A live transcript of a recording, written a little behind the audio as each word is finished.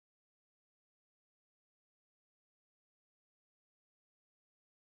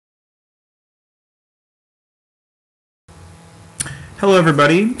Hello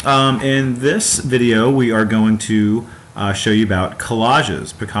everybody. In this video we are going to show you about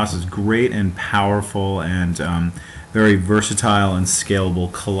Collages. Picasa's great and powerful and very versatile and scalable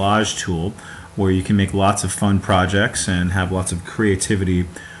collage tool where you can make lots of fun projects and have lots of creativity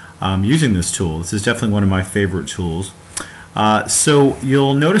using this tool. This is definitely one of my favorite tools. So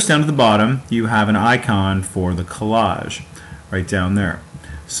you'll notice down at the bottom you have an icon for the collage right down there.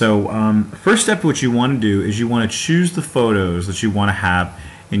 So first step what you want to do is you want to choose the photos that you want to have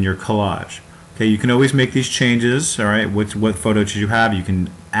in your collage. Okay, you can always make these changes. All right, what photos you have, you can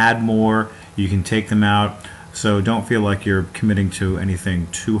add more, you can take them out. So don't feel like you're committing to anything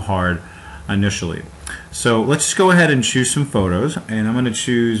too hard initially. So let's just go ahead and choose some photos, and I'm going to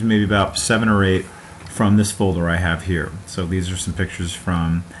choose maybe about 7 or 8 from this folder I have here. So these are some pictures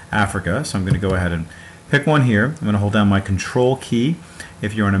from Africa. So I'm going to go ahead and pick one here. I'm going to hold down my Control key.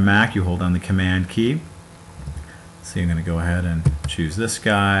 If you're on a Mac, you hold down the Command key. So I'm going to go ahead and choose this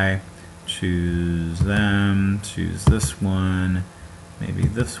guy, choose them, choose this one, maybe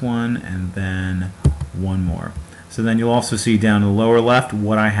this one, and then one more. So then you'll also see down in the lower left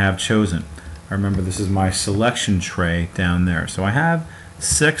what I have chosen. I remember this is my selection tray down there. So I have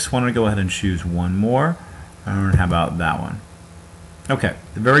 6. Why don't I go ahead and choose one more? And how about that one? Okay,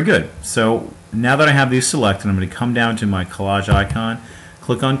 very good. So now that I have these selected, I'm going to come down to my collage icon,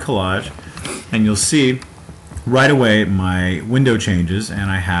 click on Collage, and you'll see right away my window changes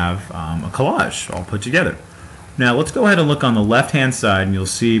and I have a collage all put together. Now let's go ahead and look on the left hand side, and you'll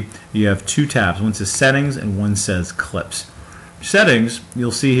see you have 2 tabs. One says Settings and one says Clips. Settings,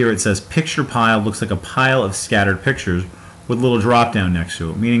 you'll see here it says Picture Pile. Looks like a pile of scattered pictures with a little drop down next to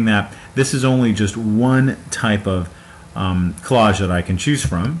it, meaning that this is only just one type of collage that I can choose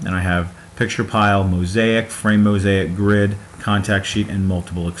from, and I have picture pile, mosaic, frame mosaic, grid, contact sheet, and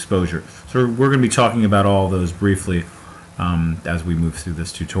multiple exposure. So we're going to be talking about all those briefly as we move through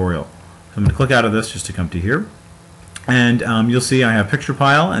this tutorial. So I'm going to click out of this just to come to here, and you'll see I have picture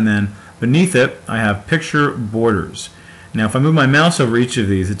pile, and then beneath it I have picture borders. Now if I move my mouse over each of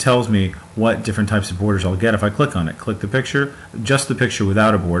these, it tells me what different types of borders I'll get if I click on it. Click the picture, just the picture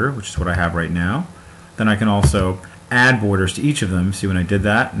without a border, which is what I have right now. Then I can also add borders to each of them. See, when I did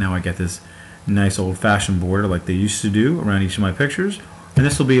that, now I get this nice old-fashioned border like they used to do around each of my pictures, and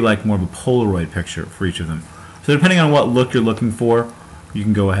this will be like more of a Polaroid picture for each of them. So depending on what look you're looking for, you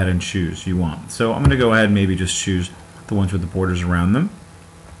can go ahead and choose you want. So I'm going to go ahead and maybe just choose the ones with the borders around them.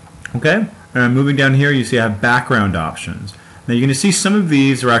 Okay, and moving down here, you see I have background options. Now you're going to see some of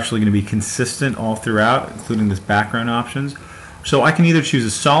these are actually going to be consistent all throughout, including this background options. So I can either choose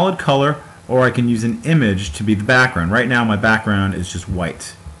a solid color or I can use an image to be the background. Right now my background is just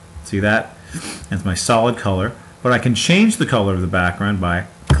white. See that? That's my solid color. But I can change the color of the background by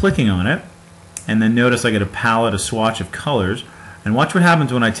clicking on it, and then notice I get a palette, a swatch of colors, and watch what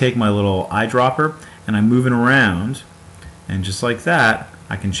happens when I take my little eyedropper and I move it around, and just like that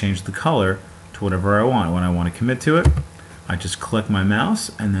I can change the color to whatever I want. When I want to commit to it, I just click my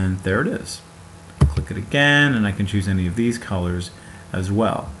mouse and then there it is. Click it again and I can choose any of these colors as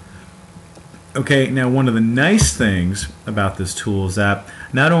well. Okay, now one of the nice things about this tool is that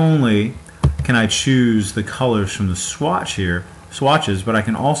not only can I choose the colors from the swatches, but I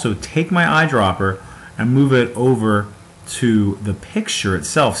can also take my eyedropper and move it over to the picture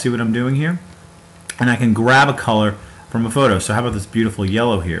itself. See what I'm doing here? And I can grab a color from a photo. So how about this beautiful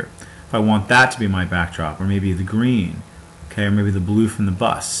yellow here? If I want that to be my backdrop, or maybe the green, okay, or maybe the blue from the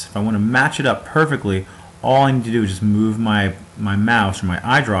bus. If I want to match it up perfectly, all I need to do is just move my mouse or my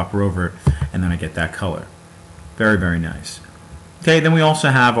eyedropper over it, and then I get that color. Very, very nice. Okay, then we also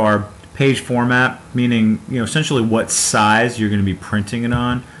have our page format, meaning essentially what size you're going to be printing it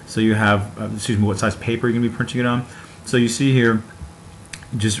on. So you have, what size paper you're going to be printing it on. So you see here,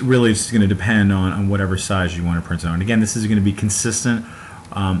 just really it's going to depend on whatever size you want to print it on. Again, this is going to be consistent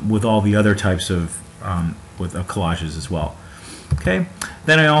with all the other types of collages as well. Okay.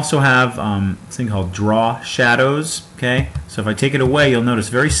 Then I also have this thing called Draw Shadows. Okay. So if I take it away, you'll notice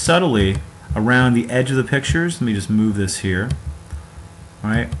very subtly around the edge of the pictures. Let me just move this here. All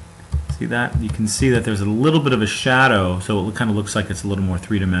right. See that? You can see that there's a little bit of a shadow, so it kind of looks like it's a little more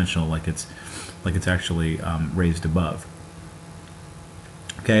three-dimensional, like it's actually raised above.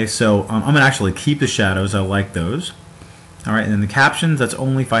 Okay. So I'm going to actually keep the shadows. I like those. All right. And then the captions. That's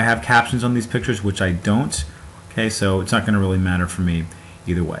only if I have captions on these pictures, which I don't. Okay, so it's not going to really matter for me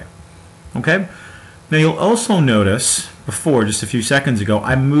either way. Okay, now you'll also notice before, just a few seconds ago,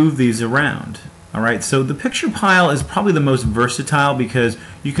 I moved these around. All right, so the picture pile is probably the most versatile because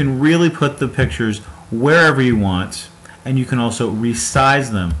you can really put the pictures wherever you want, and you can also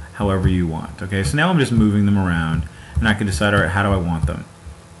resize them however you want. Okay, so now I'm just moving them around and I can decide, all right, how do I want them?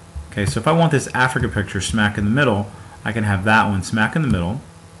 Okay, so if I want this Africa picture smack in the middle, I can have that one smack in the middle.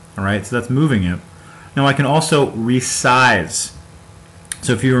 All right, so that's moving it. Now I can also resize.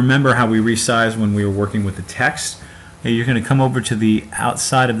 So if you remember how we resized when we were working with the text, you're going to come over to the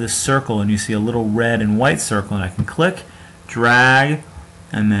outside of this circle and you see a little red and white circle, and I can click, drag,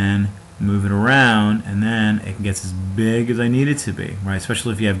 and then move it around, and then it gets as big as I need it to be, right?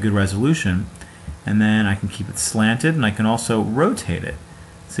 Especially if you have good resolution. And then I can keep it slanted, and I can also rotate it.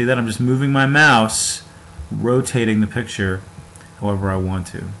 See that? I'm just moving my mouse, rotating the picture however I want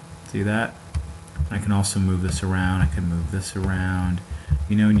to. See that? I can also move this around. I can move this around.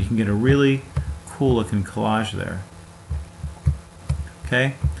 You know, and you can get a really cool looking collage there.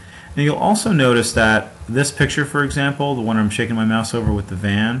 Okay? And you'll also notice that this picture, for example, the one I'm shaking my mouse over with the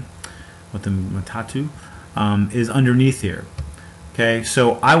van, with the matatu, is underneath here. Okay,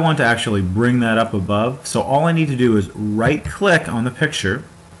 so I want to actually bring that up above. So all I need to do is right click on the picture,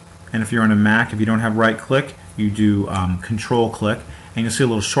 and if you're on a Mac, if you don't have right click, you do control click, and you'll see a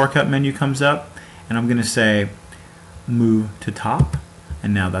little shortcut menu comes up, and I'm going to say move to top,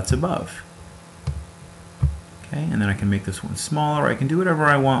 and now that's above. Okay, and then I can make this one smaller. I can do whatever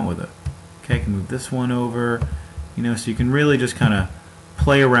I want with it. Okay, I can move this one over, you know, so you can really just kind of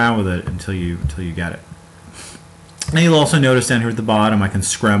play around with it until you get it. And you'll also notice down here at the bottom I can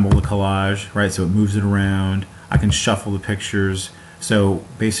scramble the collage, right? So it moves it around. I can shuffle the pictures. So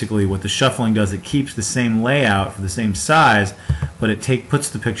basically what the shuffling does, it keeps the same layout for the same size, but it puts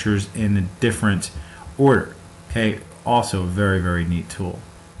the pictures in a different order. Okay, also a very, very neat tool.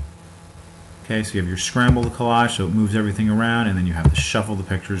 Okay, so you have your scramble the collage, so it moves everything around, and then you have the shuffle the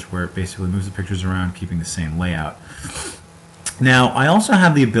pictures, where it basically moves the pictures around, keeping the same layout. Now, I also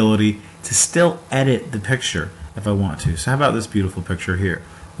have the ability to still edit the picture if I want to. So how about this beautiful picture here?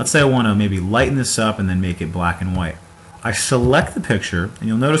 Let's say I want to maybe lighten this up and then make it black and white. I select the picture, and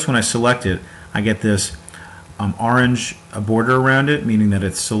you'll notice when I select it, I get this orange border around it, meaning that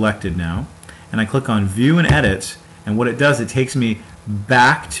it's selected now. And I click on View and Edit, and what it does, it takes me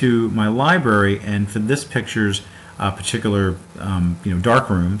back to my library, and for this picture's particular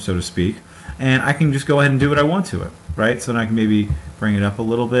darkroom, so to speak, and I can just go ahead and do what I want to it, right? So then I can maybe bring it up a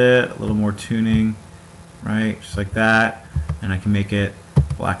little bit, a little more tuning, right, just like that, and I can make it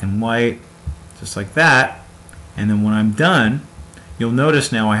black and white, just like that. And then when I'm done, you'll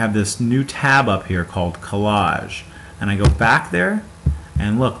notice now I have this new tab up here called Collage, and I go back there,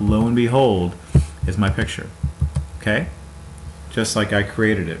 and look, lo and behold, is my picture. Okay, just like I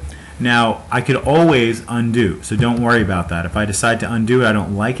created it. Now I could always undo, so don't worry about that. If I decide to undo it, I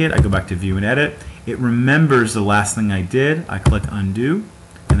don't like it, I go back to View and Edit. It remembers the last thing I did. I click Undo,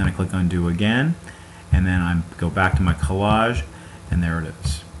 and then I click Undo again, and then I go back to my collage, and there it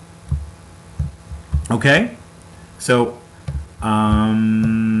is. Okay, so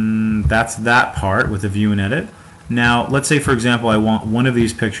that's that part with the View and Edit. Now let's say, for example, I want one of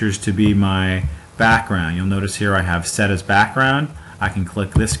these pictures to be my background. You'll notice here I have Set as Background. I can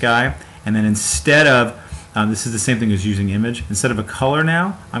click this guy, and then instead of this is the same thing as using image. Instead of a color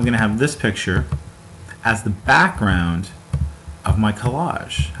now, I'm going to have this picture as the background of my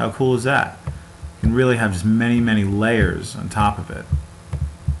collage. How cool is that? You can really have just many, many layers on top of it.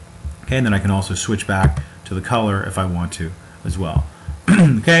 Okay, and then I can also switch back to the color if I want to as well.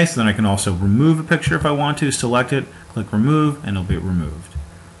 Okay, so then I can also remove a picture if I want to, select it, click remove, and it'll be removed.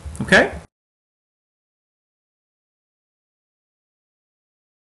 Okay?